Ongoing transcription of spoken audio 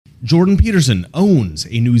Jordan Peterson owns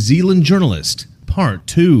a New Zealand journalist, Part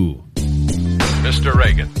 2. Mr.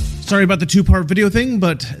 Reagan. Sorry about the two-part video thing,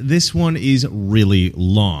 but this one is really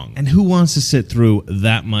long. And who wants to sit through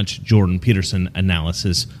that much Jordan Peterson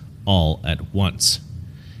analysis all at once?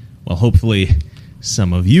 Well, hopefully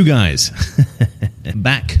some of you guys.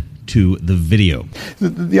 Back to the video.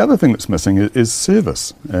 The other thing that's missing is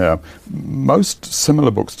service. Most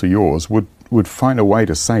similar books to yours would find a way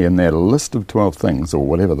to say in their list of 12 things, or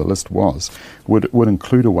whatever the list was, would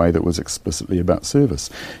include a way that was explicitly about service.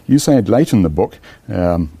 You say late in the book,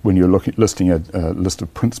 when you're listing a list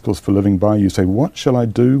of principles for living by, you say, "What shall I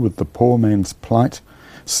do with the poor man's plight?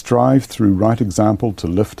 Strive through right example to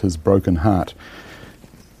lift his broken heart."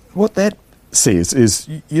 What that says is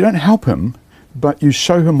you don't help him, but you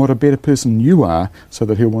show him what a better person you are so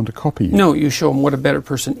that he'll want to copy you. No, you show him what a better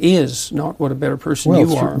person is, not what a better person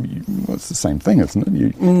you are. Well, it's the same thing, isn't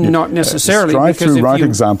it? Not necessarily. Strive through right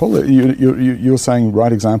example. You're saying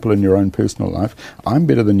right example in your own personal life. I'm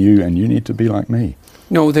better than you, and you need to be like me.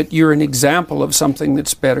 No, that you're an example of something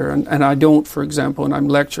that's better. And I don't, for example, when I'm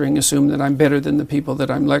lecturing, assume that I'm better than the people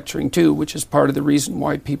that I'm lecturing to, which is part of the reason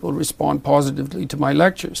why people respond positively to my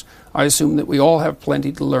lectures. I assume that we all have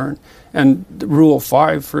plenty to learn. And Rule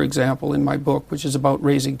 5, for example, in my book, which is about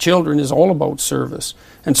raising children, is all about service.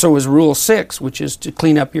 And so is Rule 6, which is to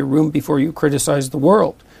clean up your room before you criticize the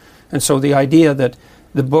world. And so the idea that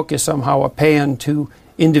the book is somehow a paean to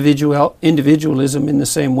individualism in the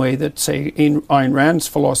same way that, say, Ayn Rand's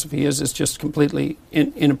philosophy is just completely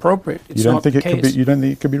inappropriate. It's you don't not think the it case. could be? You don't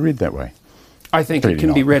think it could be read that way? I think it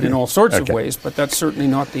can be read in all sorts of ways, but that's certainly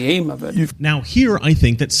not the aim of it. Now, here I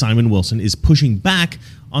think that Simon Wilson is pushing back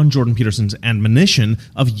on Jordan Peterson's admonition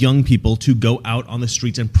of young people to go out on the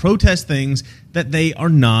streets and protest things that they are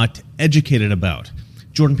not educated about.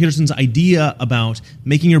 Jordan Peterson's idea about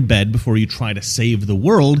making your bed before you try to save the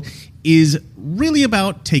world is really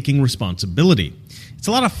about taking responsibility. It's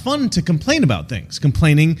a lot of fun to complain about things.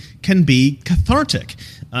 Complaining can be cathartic.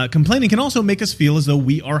 Complaining can also make us feel as though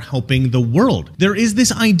we are helping the world. There is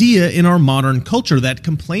this idea in our modern culture that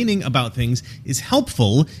complaining about things is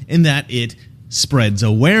helpful in that it spreads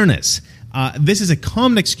awareness. This is a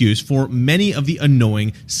common excuse for many of the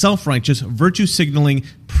annoying, self-righteous, virtue-signaling,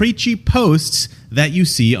 preachy posts that you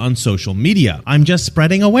see on social media. I'm just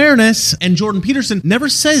spreading awareness. And Jordan Peterson never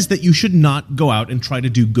says that you should not go out and try to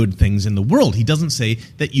do good things in the world. He doesn't say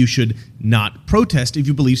that you should not protest if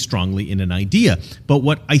you believe strongly in an idea. But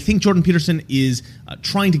what I think Jordan Peterson is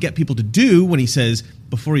trying to get people to do when he says,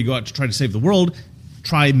 before you go out to try to save the world,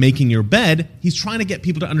 try making your bed, he's trying to get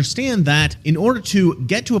people to understand that in order to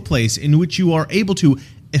get to a place in which you are able to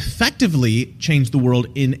effectively change the world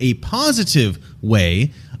in a positive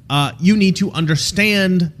way, you need to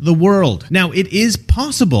understand the world. Now, it is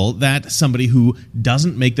possible that somebody who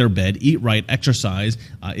doesn't make their bed, eat right, exercise,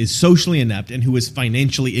 is socially inept, and who is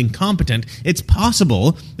financially incompetent, it's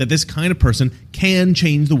possible that this kind of person can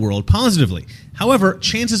change the world positively. However,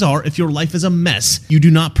 chances are, if your life is a mess, you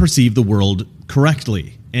do not perceive the world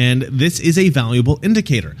correctly. And this is a valuable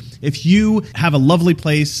indicator. If you have a lovely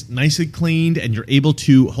place, nicely cleaned, and you're able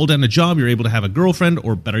to hold down a job, you're able to have a girlfriend,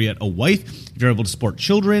 or better yet, a wife, if you're able to support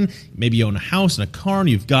children, maybe you own a house and a car, and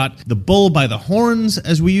you've got the bull by the horns,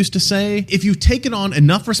 as we used to say, if you've taken on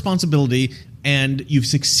enough responsibility and you've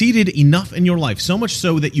succeeded enough in your life, so much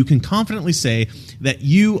so that you can confidently say that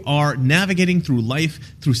you are navigating through life,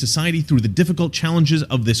 through society, through the difficult challenges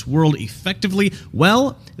of this world effectively,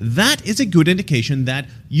 well, that is a good indication that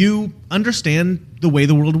you understand the way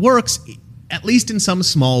the world works, at least in some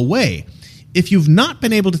small way. If you've not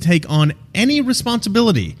been able to take on any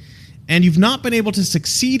responsibility and you've not been able to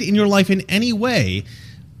succeed in your life in any way,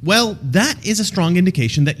 well, that is a strong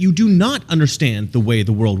indication that you do not understand the way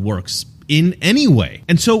the world works in any way.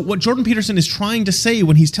 And so what Jordan Peterson is trying to say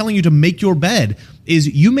when he's telling you to make your bed is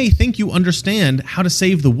you may think you understand how to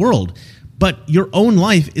save the world, but your own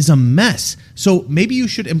life is a mess. So maybe you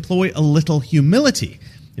should employ a little humility.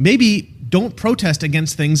 Maybe don't protest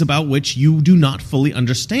against things about which you do not fully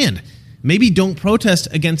understand. Maybe don't protest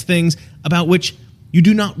against things about which you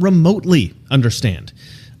do not remotely understand.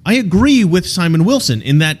 I agree with Simon Wilson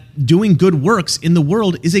in that doing good works in the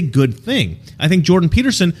world is a good thing. I think Jordan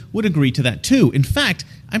Peterson would agree to that too. In fact,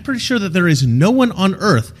 I'm pretty sure that there is no one on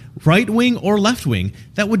earth, right-wing or left-wing,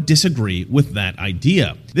 that would disagree with that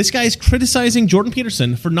idea. This guy is criticizing Jordan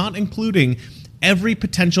Peterson for not including every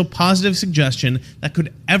potential positive suggestion that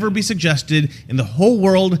could ever be suggested in the whole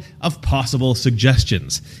world of possible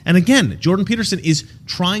suggestions. And again, Jordan Peterson is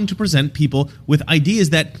trying to present people with ideas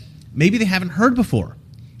that maybe they haven't heard before.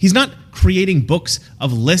 He's not creating books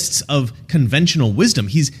of lists of conventional wisdom.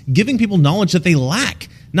 He's giving people knowledge that they lack,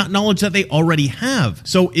 not knowledge that they already have.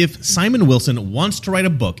 So if Simon Wilson wants to write a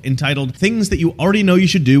book entitled Things That You Already Know You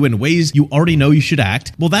Should Do and Ways You Already Know You Should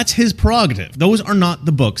Act, well, that's his prerogative. Those are not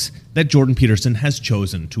the books that Jordan Peterson has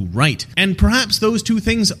chosen to write. And perhaps those two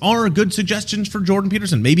things are good suggestions for Jordan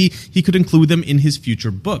Peterson. Maybe he could include them in his future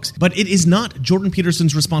books. But it is not Jordan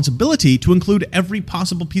Peterson's responsibility to include every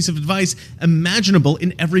possible piece of advice imaginable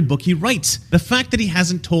in every book he writes. The fact that he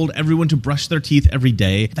hasn't told everyone to brush their teeth every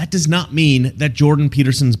day, that does not mean that Jordan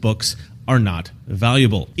Peterson's books are not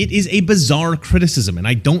valuable. It is a bizarre criticism, and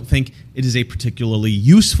I don't think it is a particularly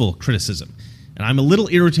useful criticism. And I'm a little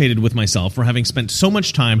irritated with myself for having spent so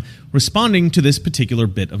much time responding to this particular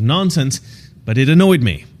bit of nonsense, but it annoyed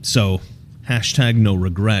me. So, #no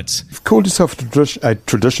regrets. You've called yourself a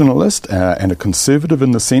traditionalist and a conservative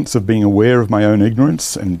in the sense of being aware of my own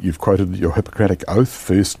ignorance, and you've quoted your Hippocratic oath,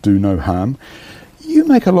 first do no harm. You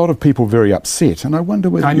make a lot of people very upset, and I wonder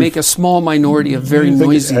whether I make a small minority of very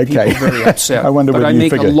noisy people very upset. I wonder but whether I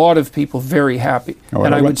make figure. a lot of people very happy,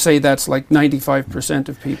 and I would say that's like 95%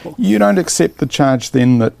 of people. You don't accept the charge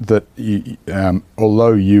then that you,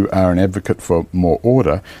 although you are an advocate for more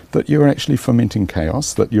order, that you're actually fomenting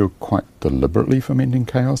chaos, that you're quite deliberately fomenting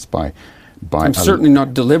chaos by I'm certainly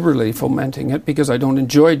not deliberately fomenting it, because I don't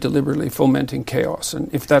enjoy deliberately fomenting chaos. And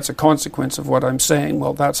if that's a consequence of what I'm saying,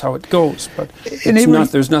 well, that's how it goes. But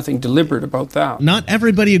there's nothing deliberate about that. Not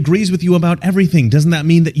everybody agrees with you about everything. Doesn't that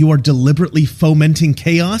mean that you are deliberately fomenting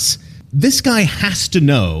chaos? This guy has to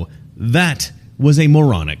know that was a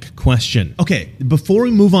moronic question. Okay, before we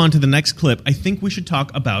move on to the next clip, I think we should talk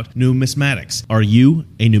about numismatics. Are you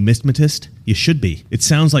a numismatist? You should be. It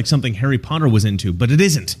sounds like something Harry Potter was into, but it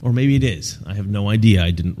isn't. Or maybe it is. I have no idea. I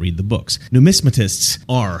didn't read the books. Numismatists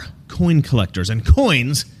are coin collectors, and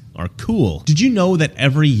coins are cool. Did you know that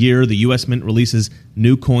every year the U.S. Mint releases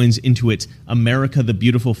new coins into its America the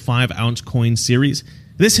Beautiful 5-ounce coin series?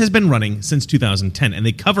 This has been running since 2010, and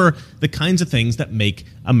they cover the kinds of things that make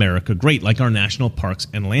America great, like our national parks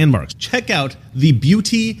and landmarks. Check out the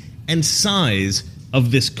beauty and size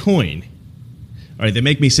of this coin. All right, they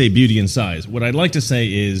make me say beauty and size. What I'd like to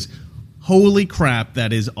say is, holy crap,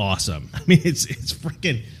 that is awesome. I mean, it's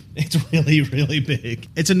freaking... It's really, really big.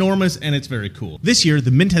 It's enormous, and it's very cool. This year,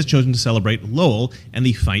 the Mint has chosen to celebrate Lowell and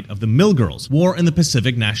the fight of the Mill Girls, War in the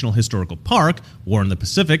Pacific National Historical Park, War in the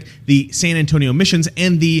Pacific, the San Antonio Missions,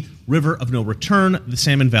 and the River of No Return, the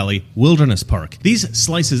Salmon Valley Wilderness Park. These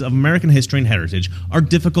slices of American history and heritage are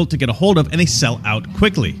difficult to get a hold of, and they sell out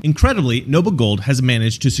quickly. Incredibly, Noble Gold has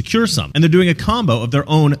managed to secure some, and they're doing a combo of their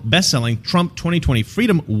own best-selling Trump 2020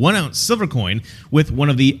 Freedom 1-ounce silver coin with one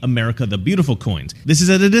of the America the Beautiful coins. This is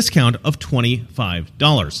at a discount of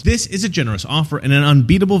 $25. This is a generous offer and an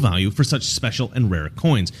unbeatable value for such special and rare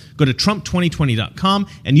coins. Go to Trump2020.com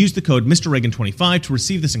and use the code MrReagan25 to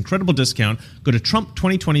receive this incredible discount. Go to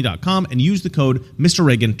Trump2020.com and use the code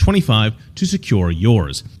MrReagan25 to secure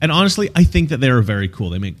yours. And honestly, I think that they are very cool.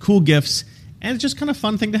 They make cool gifts, and it's just kind of a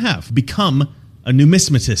fun thing to have. Become a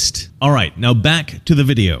numismatist. All right, now back to the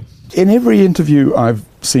video. In every interview I've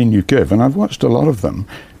seen you give, and I've watched a lot of them,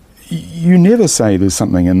 you never say there's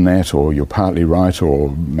something in that, or you're partly right,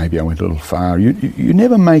 or maybe I went a little far. You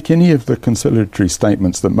never make any of the conciliatory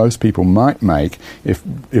statements that most people might make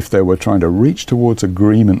if they were trying to reach towards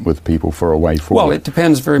agreement with people for a way forward. Well, it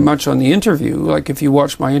depends very much on the interview. Like if you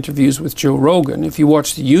watch my interviews with Joe Rogan, if you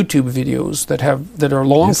watch the YouTube videos that are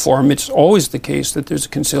long form, it's always the case that there's a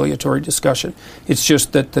conciliatory discussion. It's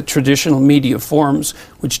just that the traditional media forms,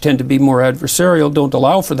 which tend to be more adversarial, don't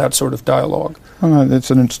allow for that sort of dialogue. Oh, that's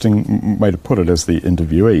an interesting way to put it as the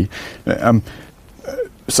interviewee.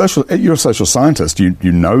 You're a social scientist. You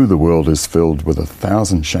know the world is filled with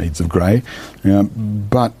 1,000 shades of grey,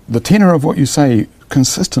 but the tenor of what you say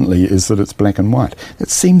consistently is that it's black and white. It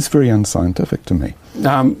seems very unscientific to me.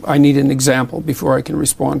 I need an example before I can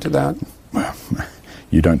respond to that. Well,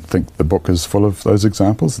 you don't think the book is full of those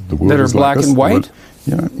examples? The world that are is black like and white?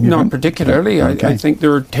 Not particularly. Okay. I think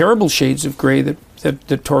there are terrible shades of grey that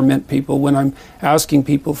torment people. When I'm asking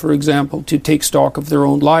people, for example, to take stock of their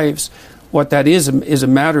own lives, what that is a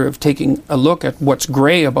matter of taking a look at what's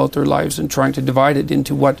grey about their lives and trying to divide it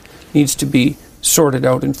into what needs to be sorted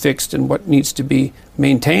out and fixed and what needs to be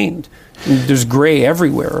maintained. And there's grey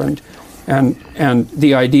everywhere, and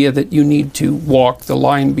the idea that you need to walk the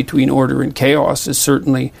line between order and chaos is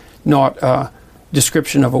certainly not a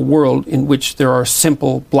description of a world in which there are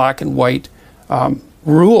simple black and white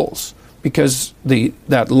rules. Because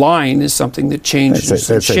that line is something that changes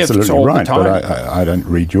and shifts all the time. But I don't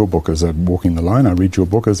read your book as a walking the line. I read your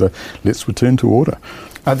book as a let's return to order.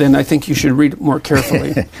 Then I think you should read it more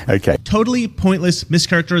carefully. Okay. Totally pointless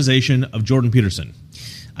mischaracterization of Jordan Peterson.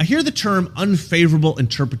 I hear the term unfavorable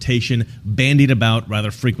interpretation bandied about rather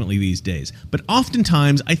frequently these days, but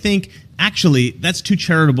oftentimes I think, actually, that's too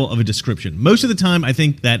charitable of a description. Most of the time, I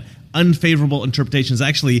think that unfavorable interpretation is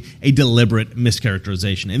actually a deliberate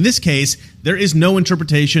mischaracterization. In this case, there is no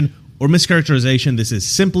interpretation or mischaracterization. This is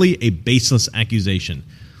simply a baseless accusation.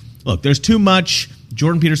 Look, there's too much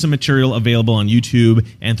Jordan Peterson material available on YouTube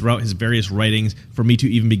and throughout his various writings for me to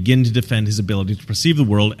even begin to defend his ability to perceive the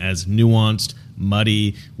world as nuanced,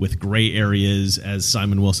 muddy, with gray areas, as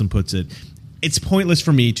Simon Wilson puts it. It's pointless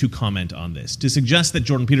for me to comment on this. To suggest that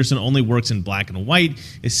Jordan Peterson only works in black and white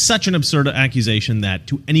is such an absurd accusation that,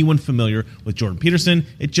 to anyone familiar with Jordan Peterson,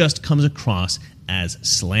 it just comes across as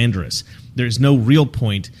slanderous. There is no real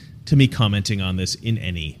point to me commenting on this in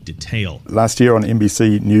any detail. Last year on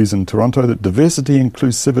NBC News in Toronto, that diversity,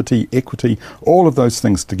 inclusivity, equity, all of those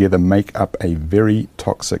things together make up a very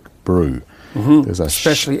toxic brew. Mm-hmm.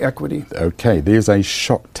 Especially equity. Okay, there's a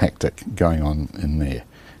shock tactic going on in there.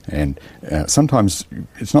 And sometimes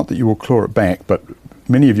it's not that you will claw it back, but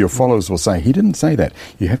many of your followers will say, he didn't say that.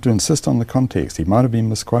 You have to insist on the context. He might have been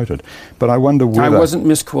misquoted. But I wonder whether... I wasn't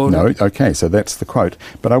misquoted. No, okay, so that's the quote.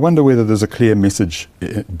 But I wonder whether there's a clear message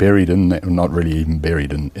buried in that, not really even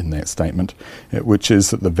buried in that statement, which is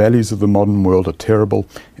that the values of the modern world are terrible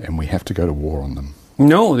and we have to go to war on them.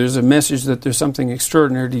 No, there's a message that there's something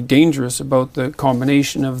extraordinarily dangerous about the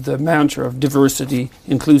combination of the mantra of diversity,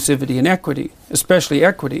 inclusivity, and equity, especially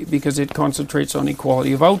equity, because it concentrates on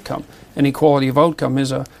equality of outcome. And equality of outcome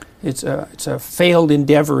is it's a failed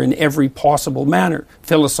endeavor in every possible manner,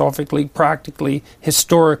 philosophically, practically,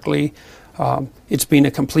 historically. It's been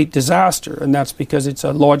a complete disaster, and that's because it's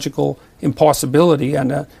a logical impossibility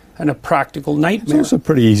and a practical nightmare. It's also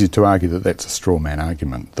pretty easy to argue that that's a straw man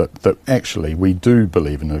argument, that actually we do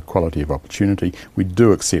believe in equality of opportunity. We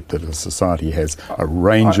do accept that a society has a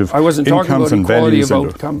range of incomes and values. I wasn't talking about equality of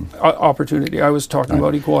outcome, opportunity. I was talking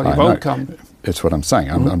about equality of outcome. That's what I'm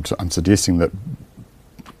saying. I'm suggesting that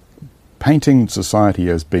painting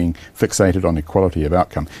society as being fixated on equality of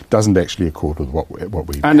outcome doesn't actually accord with what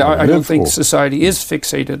we And I don't think society is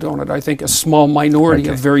fixated on it. I think a small minority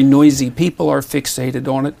of very noisy people are fixated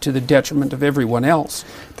on it to the detriment of everyone else.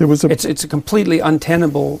 It's a completely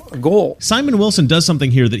untenable goal. Simon Wilson does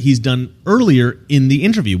something here that he's done earlier in the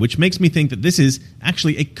interview, which makes me think that this is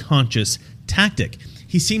actually a conscious tactic.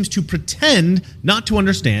 He seems to pretend not to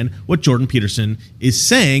understand what Jordan Peterson is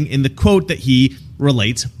saying in the quote that he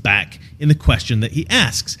relates back in the question that he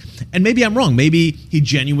asks. And maybe I'm wrong. Maybe he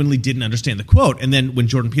genuinely didn't understand the quote. And then when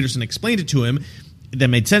Jordan Peterson explained it to him, that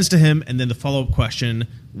made sense to him. And then the follow-up question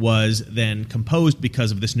was then composed because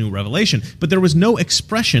of this new revelation. But there was no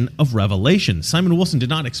expression of revelation. Simon Wilson did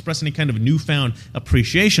not express any kind of newfound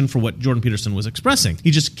appreciation for what Jordan Peterson was expressing. He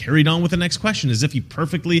just carried on with the next question as if he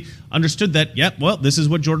perfectly understood that, this is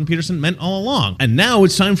what Jordan Peterson meant all along. And now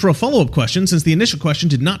it's time for a follow-up question, since the initial question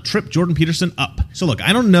did not trip Jordan Peterson up. So look,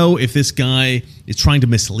 I don't know if this guy is trying to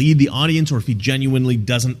mislead the audience or if he genuinely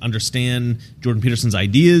doesn't understand Jordan Peterson's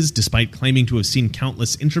ideas, despite claiming to have seen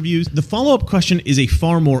countless interviews. The follow-up question is a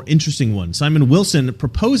far more interesting one. Simon Wilson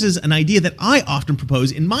proposes an idea that I often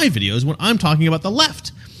propose in my videos when I'm talking about the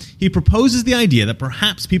left. He proposes the idea that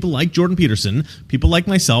perhaps people like Jordan Peterson, people like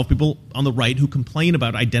myself, people on the right who complain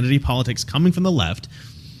about identity politics coming from the left,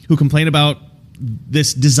 who complain about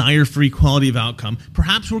this desire for equality of outcome,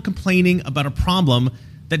 perhaps we're complaining about a problem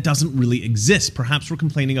that doesn't really exist. Perhaps we're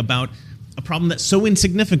complaining about a problem that's so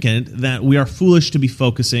insignificant that we are foolish to be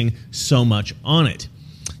focusing so much on it.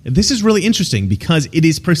 This is really interesting because it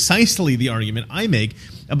is precisely the argument I make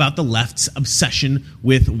about the left's obsession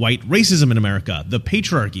with white racism in America, the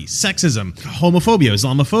patriarchy, sexism, homophobia,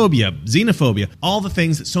 Islamophobia, xenophobia, all the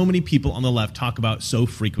things that so many people on the left talk about so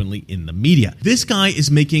frequently in the media. This guy is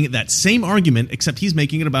making that same argument, except he's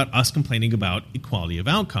making it about us complaining about equality of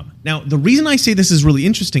outcome. Now, the reason I say this is really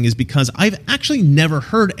interesting is because I've actually never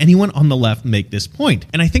heard anyone on the left make this point.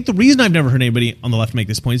 And I think the reason I've never heard anybody on the left make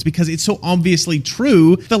this point is because it's so obviously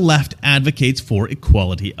true the left advocates for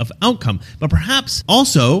equality of outcome. But perhaps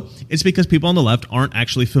also it's because people on the left aren't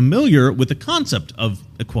actually familiar with the concept of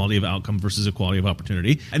equality of outcome versus equality of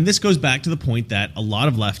opportunity. And this goes back to the point that a lot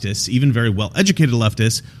of leftists, even very well-educated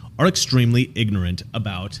leftists, are extremely ignorant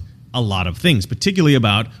about a lot of things, particularly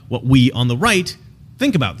about what we on the right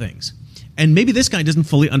think about things. And maybe this guy doesn't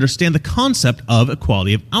fully understand the concept of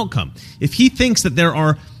equality of outcome. If he thinks that there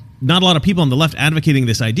are not a lot of people on the left advocating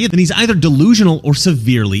this idea, then he's either delusional or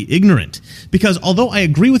severely ignorant. Because although I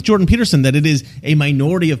agree with Jordan Peterson that it is a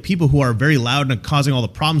minority of people who are very loud and causing all the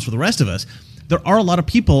problems for the rest of us, there are a lot of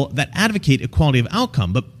people that advocate equality of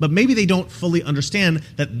outcome, but maybe they don't fully understand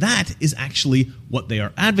that that is actually what they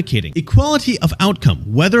are advocating. Equality of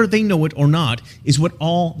outcome, whether they know it or not, is what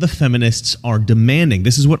all the feminists are demanding.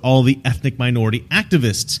 This is what all the ethnic minority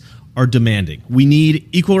activists are demanding. We need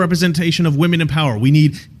equal representation of women in power. We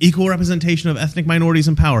need equal representation of ethnic minorities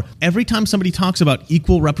in power. Every time somebody talks about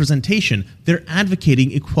equal representation, they're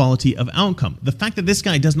advocating equality of outcome. The fact that this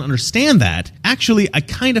guy doesn't understand that, actually, I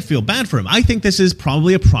kind of feel bad for him. I think this is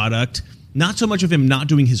probably a product not so much of him not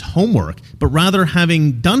doing his homework, but rather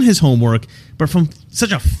having done his homework, but from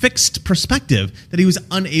such a fixed perspective that he was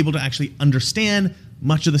unable to actually understand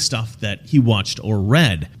much of the stuff that he watched or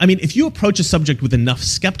read. I mean, if you approach a subject with enough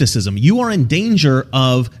skepticism, you are in danger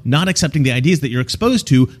of not accepting the ideas that you're exposed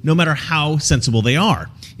to, no matter how sensible they are.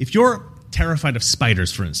 If you're terrified of spiders,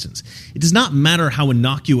 for instance, it does not matter how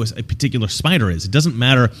innocuous a particular spider is. It doesn't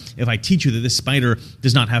matter if I teach you that this spider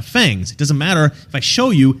does not have fangs. It doesn't matter if I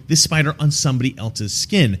show you this spider on somebody else's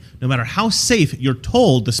skin. No matter how safe you're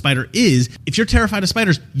told the spider is, if you're terrified of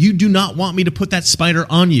spiders, you do not want me to put that spider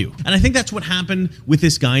on you. And I think that's what happened with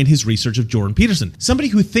this guy in his research of Jordan Peterson. Somebody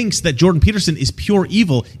who thinks that Jordan Peterson is pure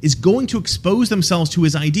evil is going to expose themselves to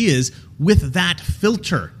his ideas with that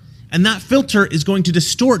filter. And that filter is going to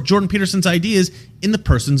distort Jordan Peterson's ideas in the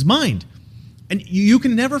person's mind. And you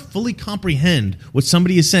can never fully comprehend what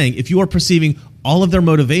somebody is saying if you are perceiving all of their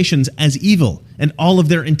motivations as evil and all of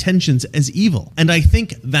their intentions as evil. And I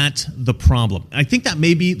think that's the problem. I think that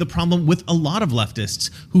may be the problem with a lot of leftists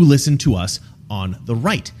who listen to us on the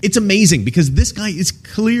right. It's amazing because this guy is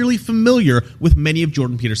clearly familiar with many of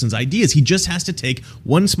Jordan Peterson's ideas. He just has to take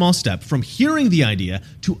one small step from hearing the idea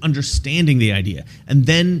to understanding the idea. And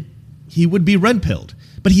then he would be red-pilled.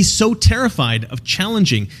 But he's so terrified of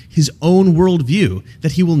challenging his own worldview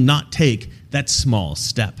that he will not take that small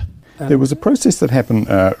step. There was a process that happened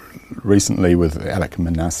recently with Alec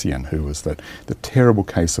Minassian, who was the terrible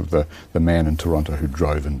case of the man in Toronto who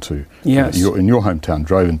drove into, yes. In your hometown,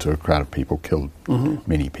 drove into a crowd of people, killed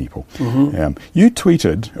many people. You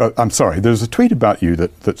tweeted, there was a tweet about you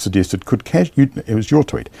that suggested, it was your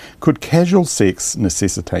tweet, could casual sex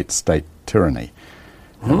necessitate state tyranny?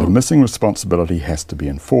 The missing responsibility has to be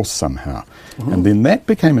enforced somehow. And then that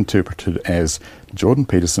became interpreted as Jordan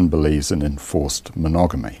Peterson believes in enforced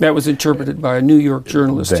monogamy. That was interpreted by a New York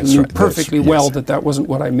journalist who knew perfectly well that wasn't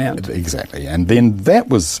what I meant. Exactly. And then that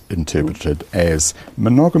was interpreted as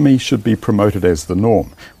monogamy should be promoted as the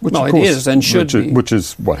norm. Which well, of course, it is and should be. Which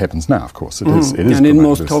is what happens now, of course. It is and in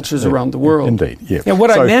most cultures around the world. Indeed, yeah. Yeah,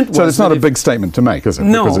 what I meant was so it's not a big statement to make, is it?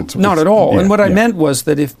 No, not at all. Yeah, and what I meant was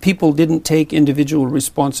that if people didn't take individual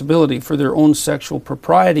responsibility for their own sexual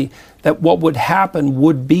propriety, that what would happen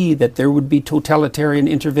would be that there would be totalitarian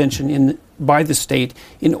intervention by the state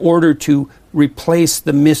in order to replace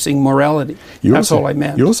the missing morality. That's all I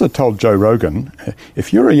meant. You also told Joe Rogan,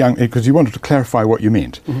 if you're a young, because you wanted to clarify what you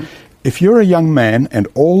meant, if you're a young man and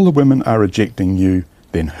all the women are rejecting you,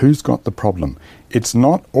 then who's got the problem? It's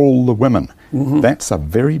not all the women. That's a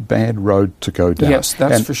very bad road to go down. Yes,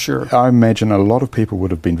 that's for sure. I imagine a lot of people would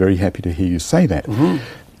have been very happy to hear you say that.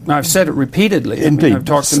 I've said it repeatedly. Indeed. I've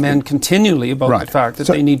talked to men continually about the fact that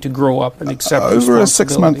they need to grow up and accept responsibility. Over a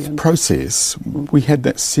 6-month process, we had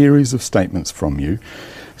that series of statements from you.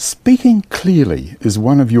 Speaking clearly is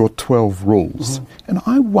one of your 12 rules. And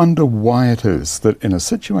I wonder why it is that in a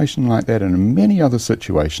situation like that and in many other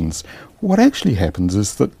situations, what actually happens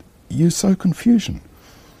is that you sow confusion.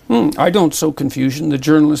 I don't sow confusion. The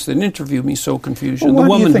journalists that interview me sow confusion. Well, the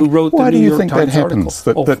woman who wrote the New York Times article. Why do you think that happens?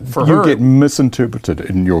 That you get misinterpreted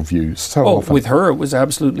in your views so often? With her, it was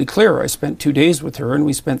absolutely clear. I spent 2 days with her, and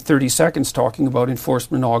we spent 30 seconds talking about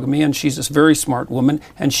enforced monogamy, and she's a very smart woman,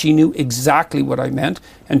 and she knew exactly what I meant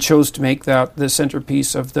and chose to make that the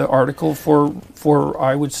centerpiece of the article for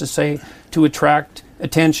I would say, to attract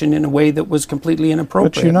attention in a way that was completely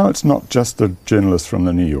inappropriate. But you know it's not just the journalists from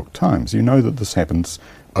the New York Times. You know that this happens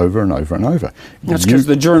over and over and over. That's because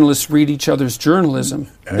the journalists read each other's journalism,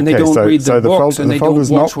 and they don't read the books, and they don't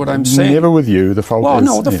watch what I'm saying. Never with you. The fault is... Well,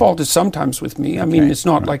 no, the fault is sometimes with me. I mean, it's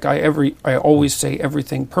not like I always say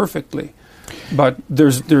everything perfectly. But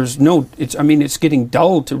there's no, it's getting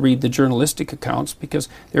dull to read the journalistic accounts because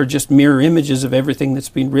they're just mirror images of everything that's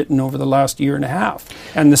been written over the last year and a half.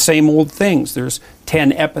 And the same old things. There's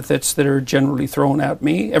 10 epithets that are generally thrown at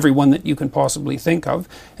me, every one that you can possibly think of,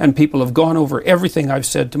 and people have gone over everything I've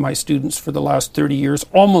said to my students for the last 30 years,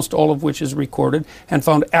 almost all of which is recorded, and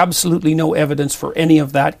found absolutely no evidence for any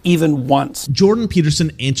of that, even once. Jordan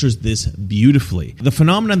Peterson answers this beautifully. The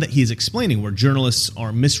phenomenon that he is explaining, where journalists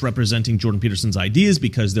are misrepresenting Jordan Peterson's ideas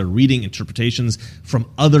because they're reading interpretations from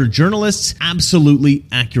other journalists, absolutely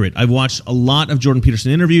accurate. I've watched a lot of Jordan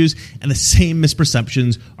Peterson interviews, and the same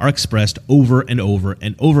misperceptions are expressed over and over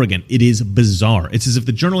and over again. It is bizarre. It's as if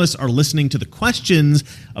the journalists are listening to the questions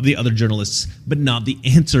of the other journalists, but not the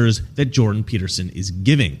answers that Jordan Peterson is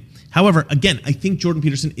giving. However, again, I think Jordan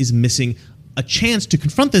Peterson is missing a chance to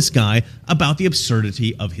confront this guy about the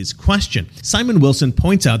absurdity of his question. Simon Wilson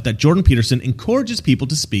points out that Jordan Peterson encourages people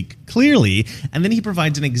to speak clearly, and then he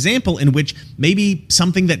provides an example in which maybe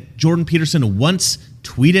something that Jordan Peterson once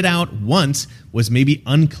tweeted out once was maybe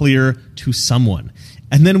unclear to someone.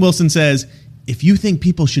 And then Wilson says, if you think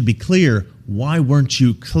people should be clear, why weren't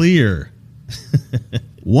you clear?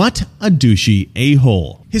 What a douchey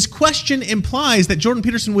a-hole. His question implies that Jordan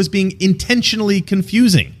Peterson was being intentionally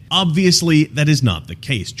confusing. Obviously, that is not the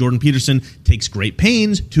case. Jordan Peterson takes great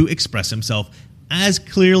pains to express himself as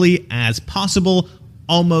clearly as possible,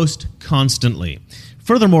 almost constantly.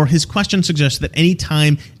 Furthermore, his question suggests that any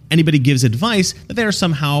time anybody gives advice, that they are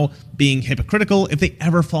somehow being hypocritical if they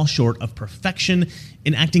ever fall short of perfection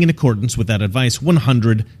in acting in accordance with that advice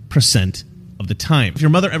 100% of the time. If your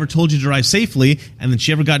mother ever told you to drive safely and then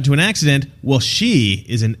she ever got into an accident, well, she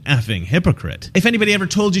is an effing hypocrite. If anybody ever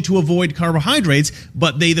told you to avoid carbohydrates,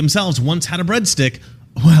 but they themselves once had a breadstick,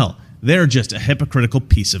 well, they're just a hypocritical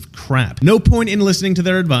piece of crap. No point in listening to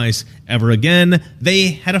their advice ever again.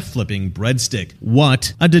 They had a flipping breadstick.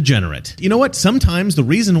 What a degenerate. You know what? Sometimes the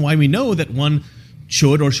reason why we know that one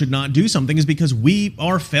should or should not do something is because we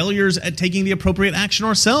are failures at taking the appropriate action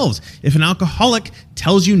ourselves. If an alcoholic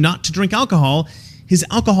tells you not to drink alcohol, his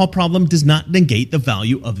alcohol problem does not negate the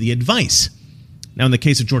value of the advice. Now, in the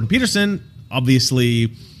case of Jordan Peterson,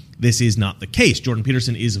 obviously, this is not the case. Jordan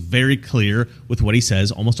Peterson is very clear with what he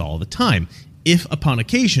says almost all the time. If, upon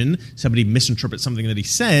occasion, somebody misinterprets something that he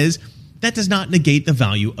says, that does not negate the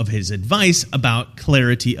value of his advice about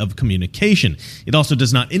clarity of communication. It also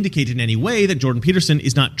does not indicate in any way that Jordan Peterson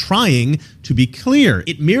is not trying to be clear.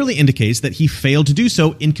 It merely indicates that he failed to do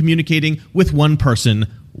so in communicating with one person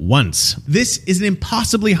once. This is an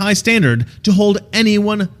impossibly high standard to hold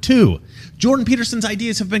anyone to. Jordan Peterson's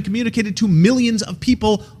ideas have been communicated to millions of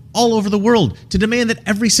people all over the world. To demand that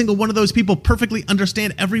every single one of those people perfectly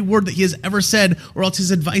understand every word that he has ever said, or else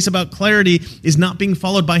his advice about clarity is not being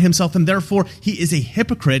followed by himself and therefore he is a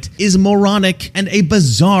hypocrite, is moronic and a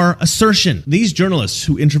bizarre assertion. These journalists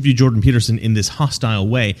who interview Jordan Peterson in this hostile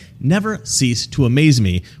way never cease to amaze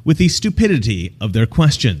me with the stupidity of their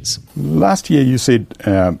questions. Last year you said,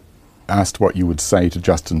 asked what you would say to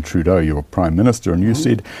Justin Trudeau, your Prime Minister, and you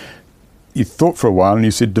said, you thought for a while and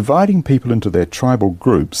you said, dividing people into their tribal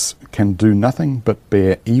groups can do nothing but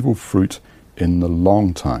bear evil fruit in the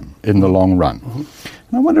long run. And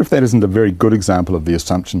I wonder if that isn't a very good example of the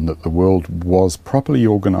assumption that the world was properly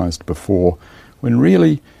organised before, when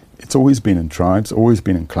really it's always been in tribes, always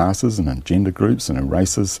been in classes and in gender groups and in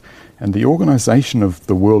races, and the organisation of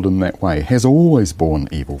the world in that way has always borne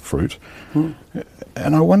evil fruit. And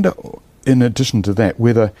I wonder, in addition to that,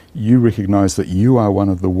 whether you recognise that you are one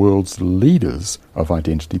of the world's leaders of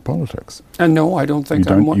identity politics. And no, I don't think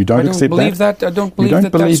I'm one. You don't accept that? I don't believe you don't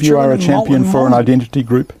that believe that's you true are a champion for an identity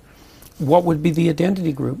group? What would be the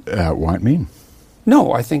identity group? White men.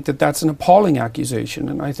 No, I think that that's an appalling accusation.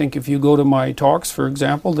 And I think if you go to my talks, for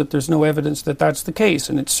example, that there's no evidence that that's the case.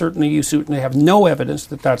 And you certainly have no evidence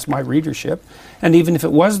that that's my readership. And even if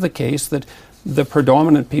it was the case that the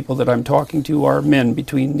predominant people that I'm talking to are men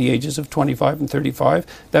between the ages of 25 and 35.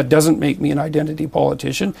 That doesn't make me an identity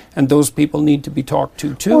politician, and those people need to be talked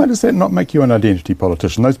to too. Why does that not make you an identity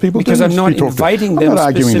politician? Those people because I'm not inviting them. I'm not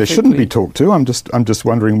arguing they shouldn't be talked to. I'm just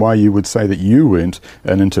wondering why you would say that you weren't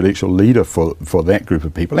an intellectual leader for that group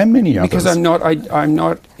of people and many others. Because I'm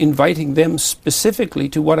not inviting them specifically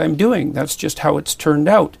to what I'm doing. That's just how it's turned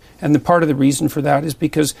out. And the part of the reason for that is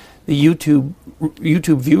because the YouTube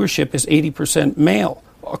viewership is 80% male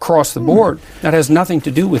across the board. That has nothing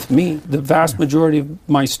to do with me. The vast majority of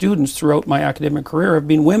my students throughout my academic career have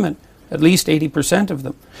been women, at least 80% of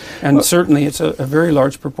them. And certainly it's a very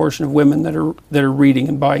large proportion of women that are reading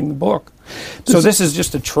and buying the book. So this is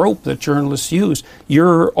just a trope that journalists use.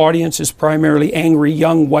 Your audience is primarily angry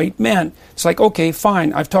young white men. It's like, okay,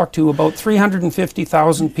 fine. I've talked to about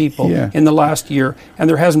 350,000 people in the last year, and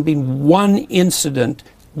there hasn't been one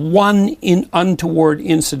untoward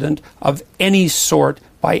incident of any sort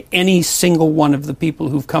by any single one of the people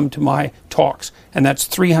who've come to my talks, and that's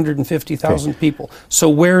 350,000 people. So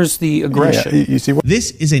where's the aggression? Yeah, you see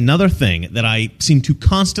This is another thing that I seem to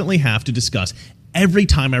constantly have to discuss every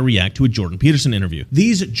time I react to a Jordan Peterson interview.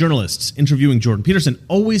 These journalists interviewing Jordan Peterson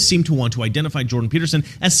always seem to want to identify Jordan Peterson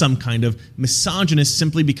as some kind of misogynist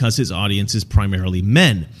simply because his audience is primarily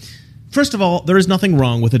men. First of all, there is nothing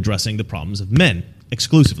wrong with addressing the problems of men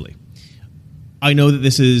exclusively. I know that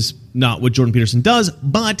this is not what Jordan Peterson does,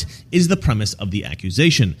 but is the premise of the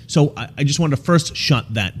accusation. So I just wanted to first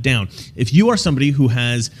shut that down. If you are somebody who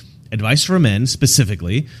has advice for men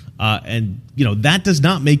specifically, and that does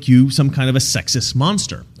not make you some kind of a sexist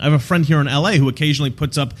monster. I have a friend here in LA who occasionally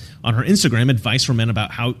puts up on her Instagram advice for men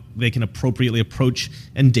about how they can appropriately approach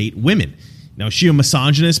and date women. Now, is she a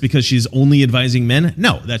misogynist because she's only advising men?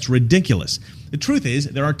 No, that's ridiculous. The truth is,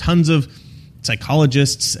 there are tons of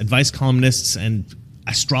psychologists, advice columnists, and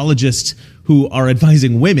astrologists who are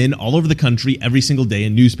advising women all over the country every single day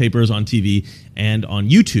in newspapers, on TV, and on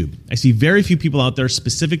YouTube. I see very few people out there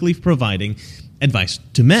specifically providing advice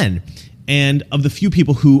to men. And of the few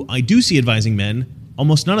people who I do see advising men,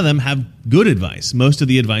 almost none of them have good advice. Most of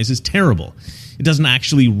the advice is terrible. It doesn't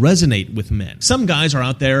actually resonate with men. Some guys are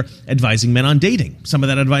out there advising men on dating. Some of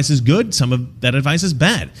that advice is good, some of that advice is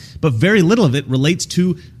bad. But very little of it relates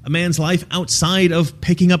to a man's life outside of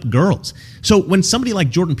picking up girls. So when somebody like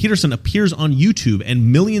Jordan Peterson appears on YouTube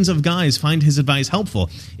and millions of guys find his advice helpful,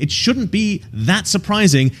 it shouldn't be that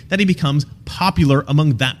surprising that he becomes popular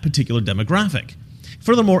among that particular demographic.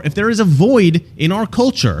 Furthermore, if there is a void in our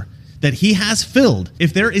culture that he has filled,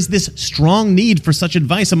 if there is this strong need for such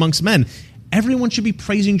advice amongst men, everyone should be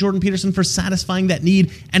praising Jordan Peterson for satisfying that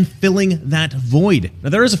need and filling that void. Now,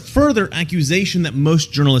 there is a further accusation that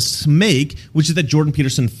most journalists make, which is that Jordan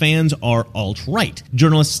Peterson fans are alt-right.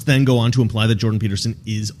 Journalists then go on to imply that Jordan Peterson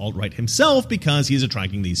is alt-right himself because he is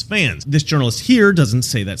attracting these fans. This journalist here doesn't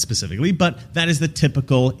say that specifically, but that is the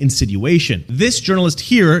typical insinuation. This journalist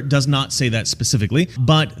here does not say that specifically,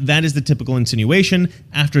 but that is the typical insinuation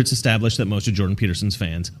after it's established that most of Jordan Peterson's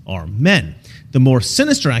fans are men. The more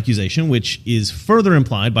sinister accusation, which is further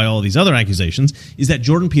implied by all of these other accusations, is that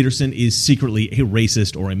Jordan Peterson is secretly a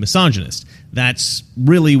racist or a misogynist. That's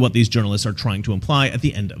really what these journalists are trying to imply at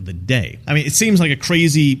the end of the day. I mean, it seems like a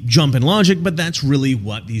crazy jump in logic, but that's really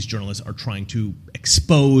what these journalists are trying to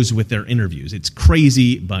expose with their interviews. It's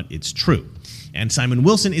crazy, but it's true. And Simon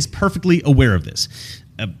Wilson is perfectly aware of this.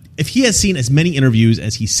 If he has seen as many interviews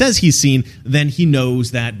as he says he's seen, then he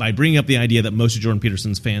knows that by bringing up the idea that most of Jordan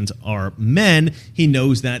Peterson's fans are men, he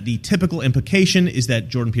knows that the typical implication is that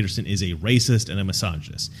Jordan Peterson is a racist and a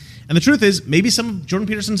misogynist. And the truth is, maybe some of Jordan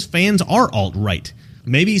Peterson's fans are alt-right.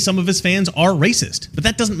 Maybe some of his fans are racist, but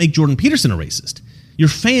that doesn't make Jordan Peterson a racist. Your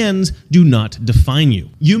fans do not define you.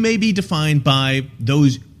 You may be defined by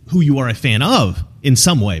those who you are a fan of, in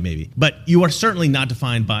some way maybe, but you are certainly not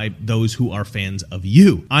defined by those who are fans of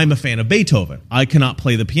you. I'm a fan of Beethoven. I cannot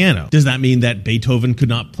play the piano. Does that mean that Beethoven could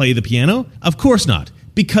not play the piano? Of course not,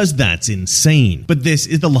 because that's insane. But this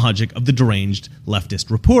is the logic of the deranged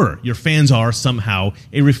leftist reporter. Your fans are somehow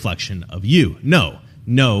a reflection of you.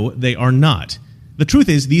 No, they are not. The truth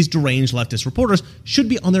is, these deranged leftist reporters should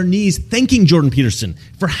be on their knees thanking Jordan Peterson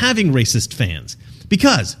for having racist fans,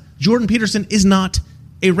 because Jordan Peterson is not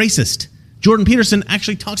a racist. Jordan Peterson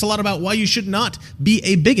actually talks a lot about why you should not be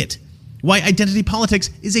a bigot, why identity politics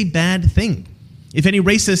is a bad thing. If any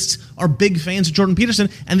racists are big fans of Jordan Peterson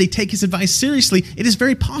and they take his advice seriously, it is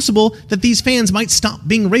very possible that these fans might stop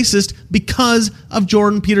being racist because of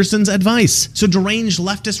Jordan Peterson's advice. So deranged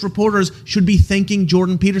leftist reporters should be thanking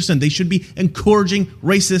Jordan Peterson. They should be encouraging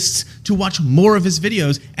racists to watch more of his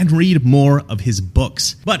videos and read more of his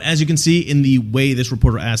books. But as you can see in the way this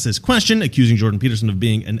reporter asked this question, accusing Jordan Peterson of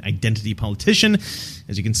being an identity politician,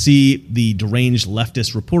 as you can see, the deranged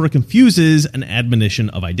leftist reporter confuses an admonition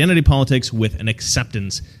of identity politics with an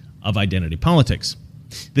acceptance of identity politics.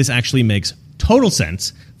 This actually makes total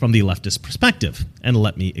sense from the leftist perspective, and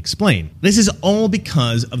let me explain. This is all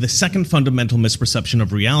because of the second fundamental misperception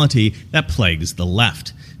of reality that plagues the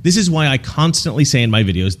left. This is why I constantly say in my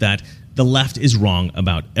videos that the left is wrong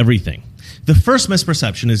about everything. The first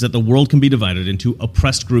misperception is that the world can be divided into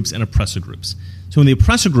oppressed groups and oppressor groups. So in the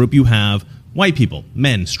oppressor group, you have white people,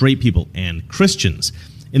 men, straight people, and Christians.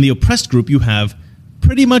 In the oppressed group, you have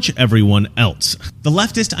pretty much everyone else. The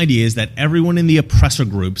leftist idea is that everyone in the oppressor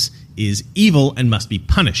groups is evil and must be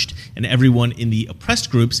punished, and everyone in the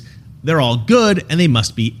oppressed groups, they're all good and they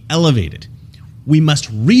must be elevated. We must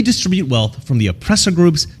redistribute wealth from the oppressor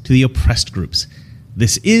groups to the oppressed groups.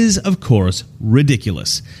 This is, of course,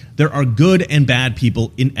 ridiculous. There are good and bad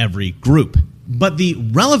people in every group. But the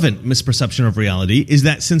relevant misperception of reality is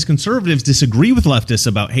that since conservatives disagree with leftists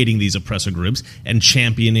about hating these oppressor groups and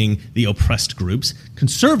championing the oppressed groups,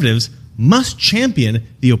 conservatives must champion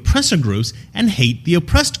the oppressor groups and hate the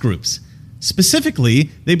oppressed groups. Specifically,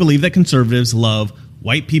 they believe that conservatives love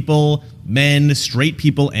white people, men, straight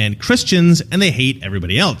people, and Christians, and they hate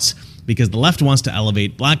everybody else because the left wants to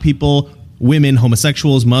elevate black people, women,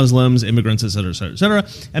 homosexuals, Muslims, immigrants, etc., etc.,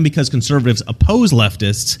 etc. And because conservatives oppose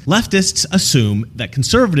leftists assume that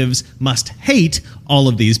conservatives must hate all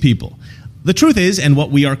of these people. The truth is, and what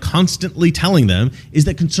we are constantly telling them, is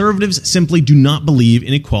that conservatives simply do not believe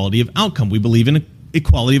in equality of outcome. We believe in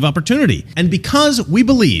equality of opportunity. And because we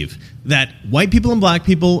believe that white people and black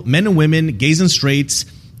people, men and women, gays and straights,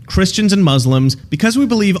 Christians and Muslims, because we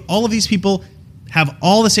believe all of these people have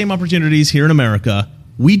all the same opportunities here in America,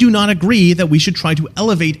 we do not agree that we should try to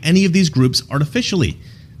elevate any of these groups artificially.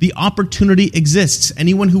 The opportunity exists.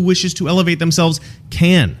 Anyone who wishes to elevate themselves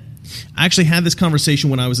can. I actually had this conversation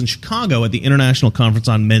when I was in Chicago at the International Conference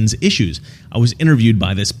on Men's Issues. I was interviewed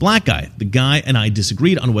by this black guy. The guy and I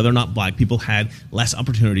disagreed on whether or not black people had less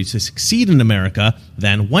opportunity to succeed in America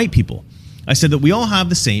than white people. I said that we all have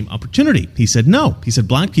the same opportunity. He said no. He said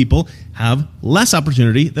black people have less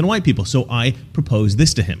opportunity than white people. So I proposed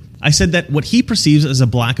this to him. I said that what he perceives as a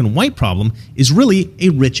black and white problem is really a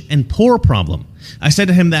rich and poor problem. I said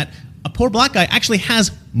to him that a poor black guy actually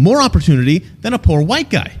has more opportunity than a poor white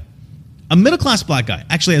guy. A middle-class black guy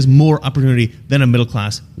actually has more opportunity than a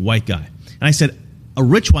middle-class white guy. And I said a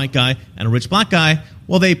rich white guy and a rich black guy,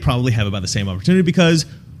 well, they probably have about the same opportunity because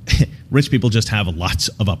rich people just have lots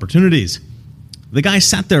of opportunities. The guy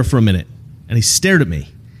sat there for a minute, and he stared at me,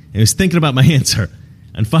 and he was thinking about my answer,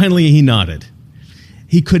 and finally he nodded.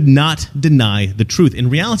 He could not deny the truth. In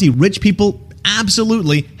reality, rich people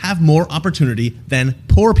absolutely have more opportunity than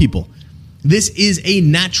poor people. This is a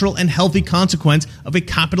natural and healthy consequence of a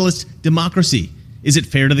capitalist democracy. Is it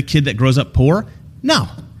fair to the kid that grows up poor? No.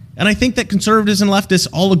 And I think that conservatives and leftists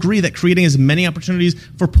all agree that creating as many opportunities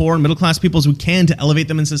for poor and middle-class people as we can to elevate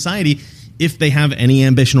them in society, if they have any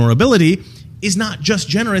ambition or ability, is not just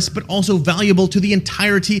generous, but also valuable to the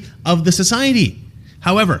entirety of the society.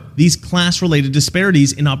 However, these class-related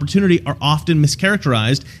disparities in opportunity are often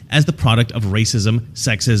mischaracterized as the product of racism,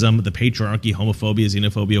 sexism, the patriarchy, homophobia,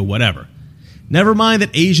 xenophobia, whatever. Never mind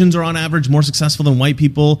that Asians are on average more successful than white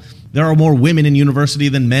people. There are more women in university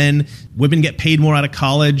than men. Women get paid more out of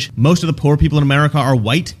college. Most of the poor people in America are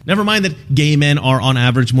white. Never mind that gay men are on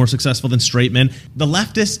average more successful than straight men. The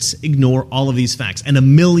leftists ignore all of these facts and a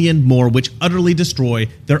million more which utterly destroy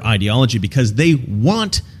their ideology because they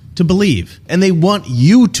want to believe, and they want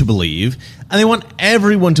you to believe, and they want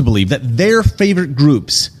everyone to believe that their favorite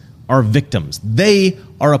groups are victims. They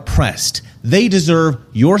are oppressed. They deserve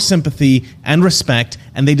your sympathy and respect,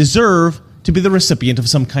 and they deserve to be the recipient of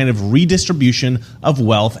some kind of redistribution of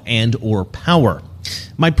wealth and or power.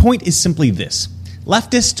 My point is simply this.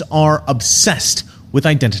 Leftists are obsessed with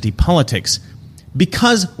identity politics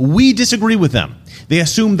because we disagree with them. They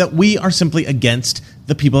assume that we are simply against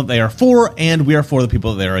the people that they are for, and we are for the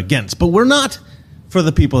people that they are against. But we're not for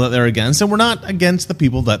the people that they're against, and we're not against the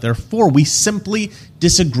people that they're for. We simply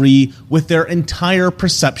disagree with their entire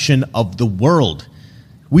perception of the world.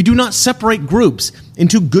 We do not separate groups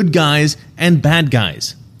into good guys and bad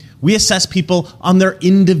guys. We assess people on their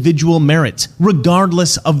individual merits,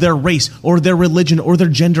 regardless of their race or their religion or their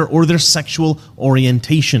gender or their sexual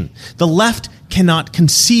orientation. The left cannot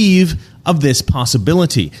conceive of this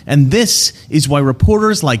possibility, and this is why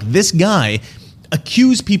reporters like this guy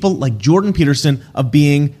accuse people like Jordan Peterson of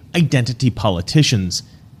being identity politicians.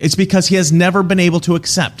 It's because he has never been able to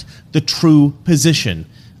accept the true position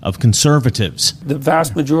of conservatives. The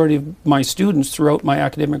vast majority of my students throughout my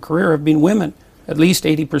academic career have been women, at least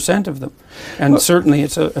 80% of them. And certainly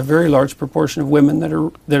it's a very large proportion of women that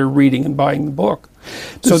are reading and buying the book.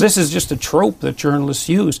 So this is just a trope that journalists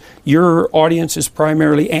use. Your audience is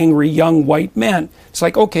primarily angry young white men. It's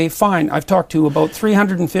like, okay, fine, I've talked to about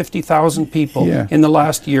 350,000 people in the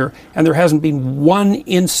last year, and there hasn't been one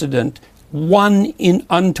incident,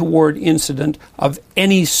 untoward incident of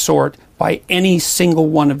any sort by any single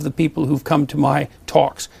one of the people who've come to my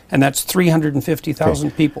talks. And that's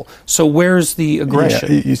 350,000 people. So where's the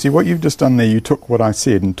aggression? Yeah, you see, what you've just done there, you took what I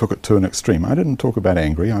said and took it to an extreme. I didn't talk about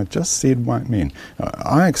angry, I just said white men.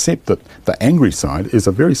 I accept that the angry side is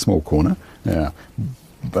a very small corner,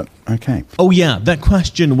 but okay. Oh yeah, that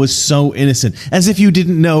question was so innocent. As if you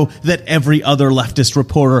didn't know that every other leftist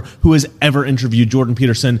reporter who has ever interviewed Jordan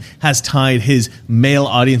Peterson has tied his male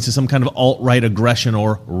audience to some kind of alt-right aggression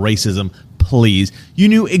or racism. Please, you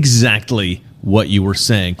knew exactly what you were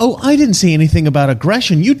saying. Oh, I didn't say anything about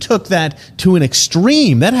aggression. You took that to an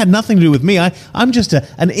extreme. That had nothing to do with me. I'm just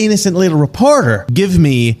an innocent little reporter. Give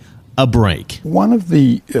me a break. One of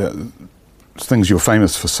the things you're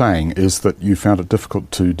famous for saying is that you found it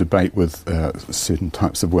difficult to debate with certain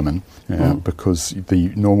types of women because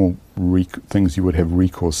the normal things you would have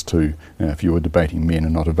recourse to if you were debating men are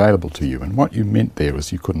not available to you. And what you meant there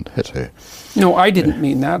was you couldn't hit her. No, I didn't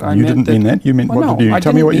mean that. You didn't mean that? You meant what did you?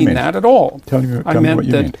 Tell me what you meant. I didn't mean that at all. Tell me what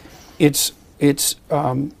you meant.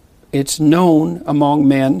 It's known among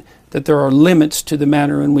men that there are limits to the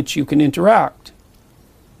manner in which you can interact,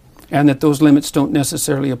 and that those limits don't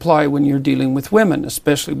necessarily apply when you're dealing with women,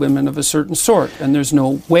 especially women of a certain sort. And there's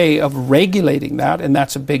no way of regulating that, and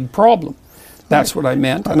that's a big problem. That's what I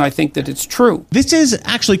meant, and I think that it's true. This is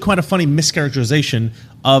actually quite a funny mischaracterization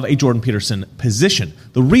of a Jordan Peterson position.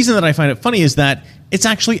 The reason that I find it funny is that it's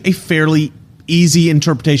actually a fairly easy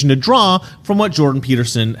interpretation to draw from what Jordan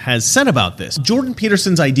Peterson has said about this. Jordan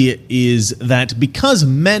Peterson's idea is that because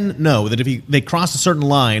men know that if they cross a certain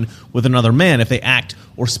line with another man, if they act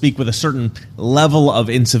or speak with a certain level of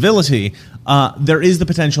incivility, there is the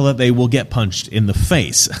potential that they will get punched in the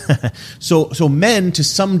face. So men, to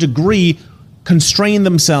some degree, constrain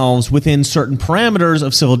themselves within certain parameters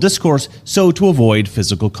of civil discourse so to avoid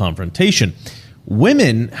physical confrontation.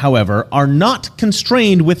 Women, however, are not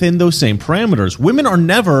constrained within those same parameters. Women are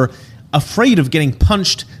never afraid of getting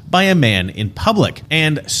punched by a man in public,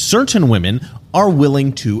 and certain women are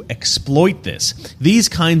willing to exploit this. These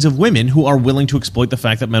kinds of women who are willing to exploit the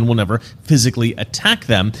fact that men will never physically attack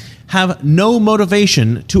them have no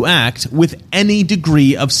motivation to act with any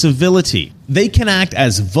degree of civility. They can act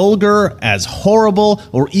as vulgar, as horrible,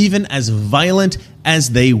 or even as violent as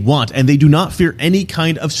they want, and they do not fear any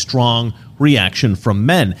kind of strong reaction from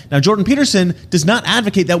men. Now, Jordan Peterson does not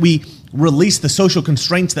advocate that we release the social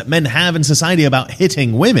constraints that men have in society about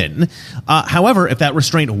hitting women. However, if that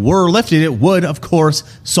restraint were lifted, it would, of course,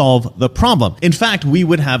 solve the problem. In fact, we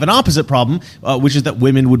would have an opposite problem, which is that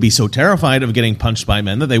women would be so terrified of getting punched by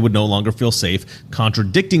men that they would no longer feel safe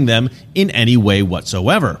contradicting them in any way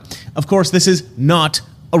whatsoever. Of course, this is not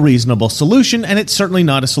a reasonable solution, and it's certainly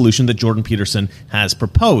not a solution that Jordan Peterson has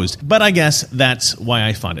proposed. But I guess that's why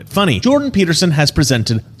I find it funny. Jordan Peterson has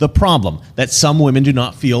presented the problem that some women do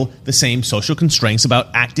not feel the same social constraints about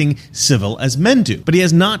acting civil as men do. But he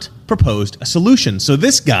has not proposed a solution. So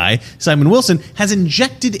this guy, Simon Wilson, has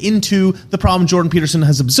injected into the problem Jordan Peterson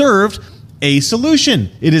has observed a solution.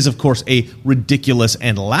 It is, of course, a ridiculous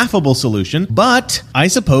and laughable solution, but I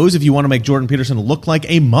suppose if you want to make Jordan Peterson look like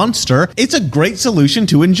a monster, it's a great solution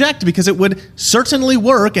to inject because it would certainly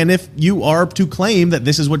work. And if you are to claim that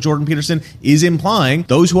this is what Jordan Peterson is implying,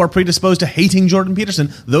 those who are predisposed to hating Jordan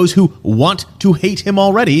Peterson, those who want to hate him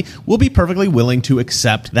already, will be perfectly willing to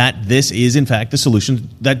accept that this is, in fact, the solution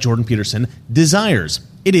that Jordan Peterson desires.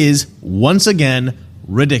 It is, once again,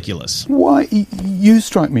 ridiculous. Why? You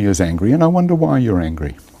strike me as angry, and I wonder why you're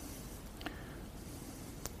angry.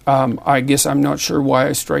 I guess I'm not sure why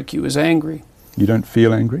I strike you as angry. You don't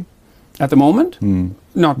feel angry? At the moment?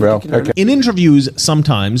 Not particularly. Okay. In interviews,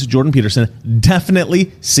 sometimes Jordan Peterson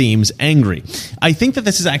definitely seems angry. I think that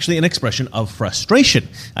this is actually an expression of frustration.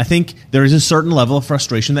 I think there is a certain level of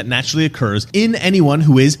frustration that naturally occurs in anyone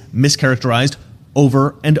who is mischaracterized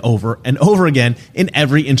over and over and over again in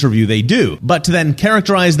every interview they do. But to then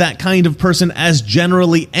characterize that kind of person as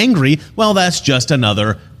generally angry, well, that's just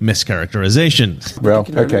another mischaracterization. Well,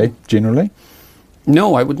 okay, generally?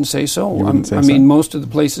 No, I wouldn't say so. I mean, most of the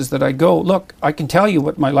places that I go, look, I can tell you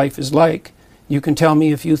what my life is like. You can tell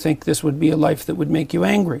me if you think this would be a life that would make you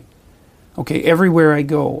angry. Okay, everywhere I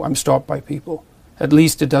go, I'm stopped by people, at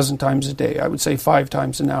least a dozen times a day. I would say 5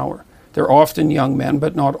 times an hour. They're often young men,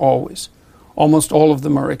 but not always. Almost all of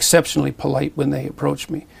them are exceptionally polite when they approach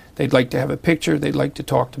me. They'd like to have a picture, they'd like to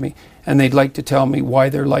talk to me, and they'd like to tell me why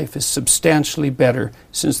their life is substantially better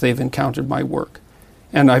since they've encountered my work.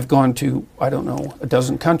 And I've gone to, I don't know, a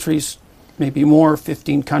dozen countries, maybe more,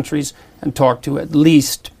 15 countries, and talked to at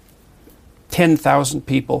least 10,000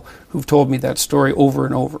 people who've told me that story over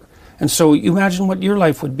and over. And so you imagine what your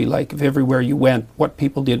life would be like if everywhere you went, what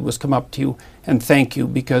people did was come up to you and thank you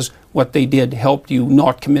because what they did helped you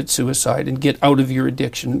not commit suicide and get out of your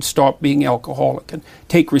addiction and stop being alcoholic and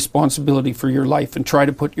take responsibility for your life and try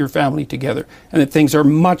to put your family together, and that things are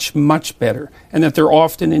much, much better, and that they're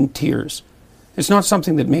often in tears. It's not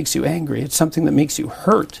something that makes you angry. It's something that makes you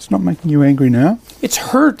hurt. It's not making you angry now? It's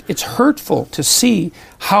hurt. It's hurtful to see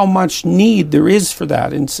how much need there is for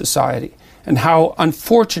that in society, and how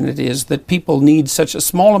unfortunate it is that people need such a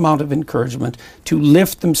small amount of encouragement to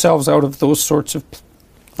lift themselves out of those sorts of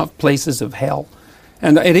places of hell.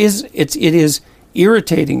 And it is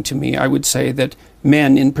irritating to me, I would say, that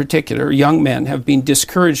men in particular, young men, have been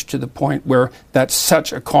discouraged to the point where that's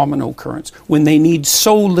such a common occurrence, when they need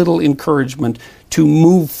so little encouragement to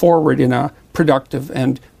move forward in a productive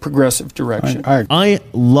and progressive direction. I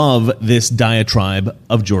love this diatribe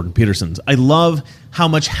of Jordan Peterson's. I love how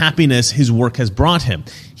much happiness his work has brought him.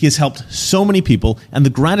 He has helped so many people, and the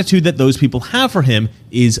gratitude that those people have for him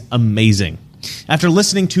is amazing. After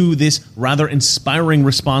listening to this rather inspiring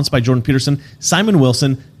response by Jordan Peterson, Simon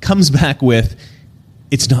Wilson comes back with,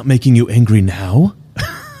 "It's not making you angry now?"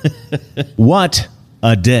 What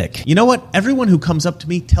a dick. You know what? Everyone who comes up to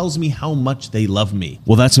me tells me how much they love me.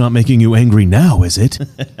 Well, that's not making you angry now, is it?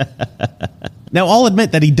 Now, I'll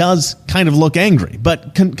admit that he does kind of look angry,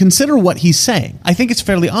 but consider what he's saying. I think it's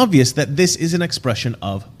fairly obvious that this is an expression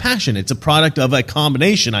of passion. It's a product of a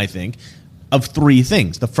combination, I think, of three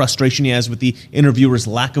things: the frustration he has with the interviewer's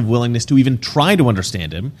lack of willingness to even try to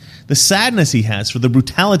understand him, the sadness he has for the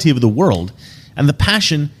brutality of the world, and the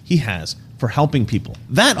passion he has for helping people.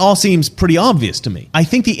 That all seems pretty obvious to me. I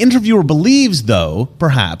think the interviewer believes, though,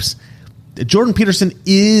 perhaps, that Jordan Peterson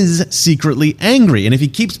is secretly angry, and if he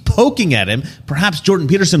keeps poking at him, perhaps Jordan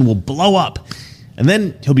Peterson will blow up. And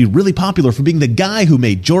then he'll be really popular for being the guy who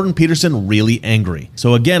made Jordan Peterson really angry.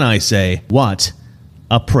 So again, I say, what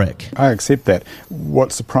a prick. I accept that.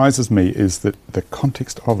 What surprises me is that the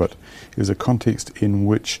context of it is a context in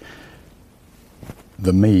which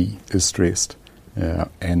the me is stressed,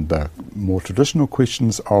 and the more traditional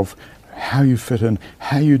questions of how you fit in,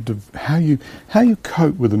 how you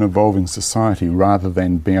cope with an evolving society, rather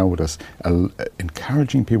than being able to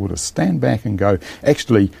encouraging people to stand back and go,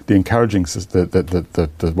 actually,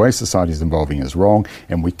 the way society is evolving is wrong,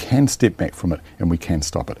 and we can step back from it and we can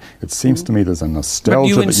stop it. It seems to me there's a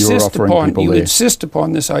nostalgia that you're offering people there. You insist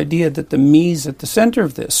upon this idea that the me's at the center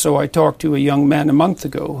of this. So I talked to a young man a month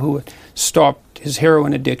ago who had stopped his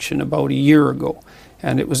heroin addiction about a year ago.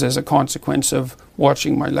 And it was as a consequence of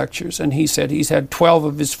watching my lectures. And he said he's had 12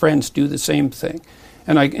 of his friends do the same thing.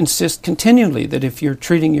 And I insist continually that if you're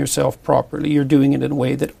treating yourself properly, you're doing it in a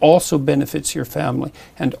way that also benefits your family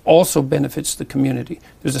and also benefits the community.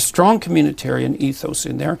 There's a strong communitarian ethos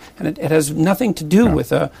in there, and it has nothing to do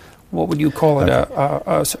with what would you call it,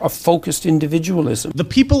 a focused individualism. The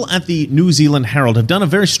people at the New Zealand Herald have done a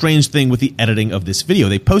very strange thing with the editing of this video.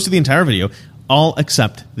 They posted the entire video, all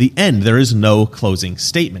except the end. There is no closing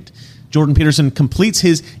statement. Jordan Peterson completes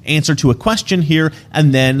his answer to a question here,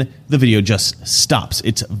 and then the video just stops.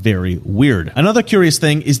 It's very weird. Another curious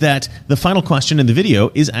thing is that the final question in the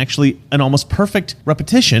video is actually an almost perfect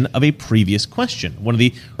repetition of a previous question, one of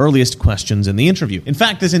the earliest questions in the interview. In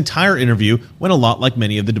fact, this entire interview went a lot like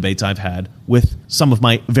many of the debates I've had with some of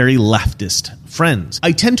my very leftist friends.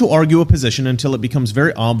 I tend to argue a position until it becomes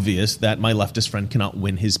very obvious that my leftist friend cannot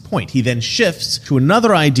win his point. He then shifts to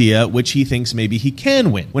another idea which he thinks maybe he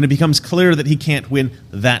can win. When it becomes clear that he can't win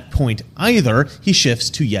that point either, he shifts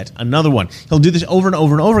to yet another one. He'll do this over and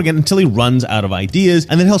over and over again until he runs out of ideas,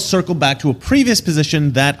 and then he'll circle back to a previous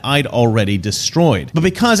position that I'd already destroyed. But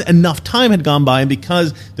because enough time had gone by, and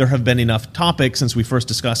because there have been enough topics since we first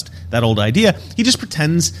discussed that old idea, he just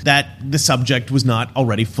pretends that the subject was not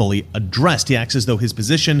already fully addressed. He acts as though his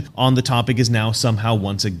position on the topic is now somehow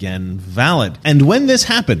once again valid. And when this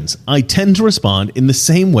happens, I tend to respond in the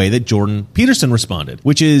same way that Jordan Peterson responded,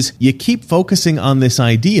 which is, you keep focusing on this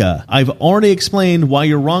idea. I've already explained why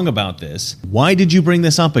you're wrong about this. Why did you bring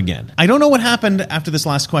this up again? I don't know what happened after this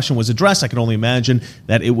last question was addressed. I can only imagine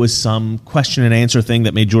that it was some question and answer thing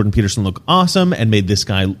that made Jordan Peterson look awesome and made this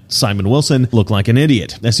guy, Simon Wilson, look like an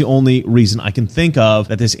idiot. That's the only reason I can think of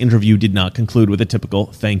that this interview did not conclude with a typical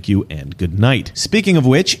thank you and good night. Speaking of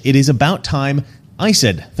which, it is about time I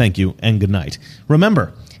said thank you and good night.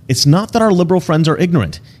 Remember, it's not that our liberal friends are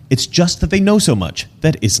ignorant. It's just that they know so much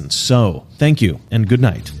that isn't so. Thank you and good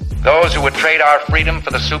night. Those who would trade our freedom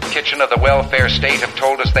for the soup kitchen of the welfare state have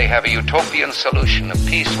told us they have a utopian solution of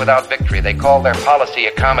peace without victory. They call their policy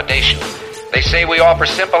accommodation. They say we offer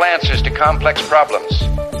simple answers to complex problems.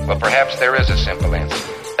 Well, perhaps there is a simple answer.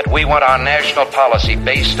 That we want our national policy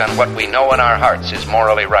based on what we know in our hearts is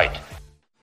morally right.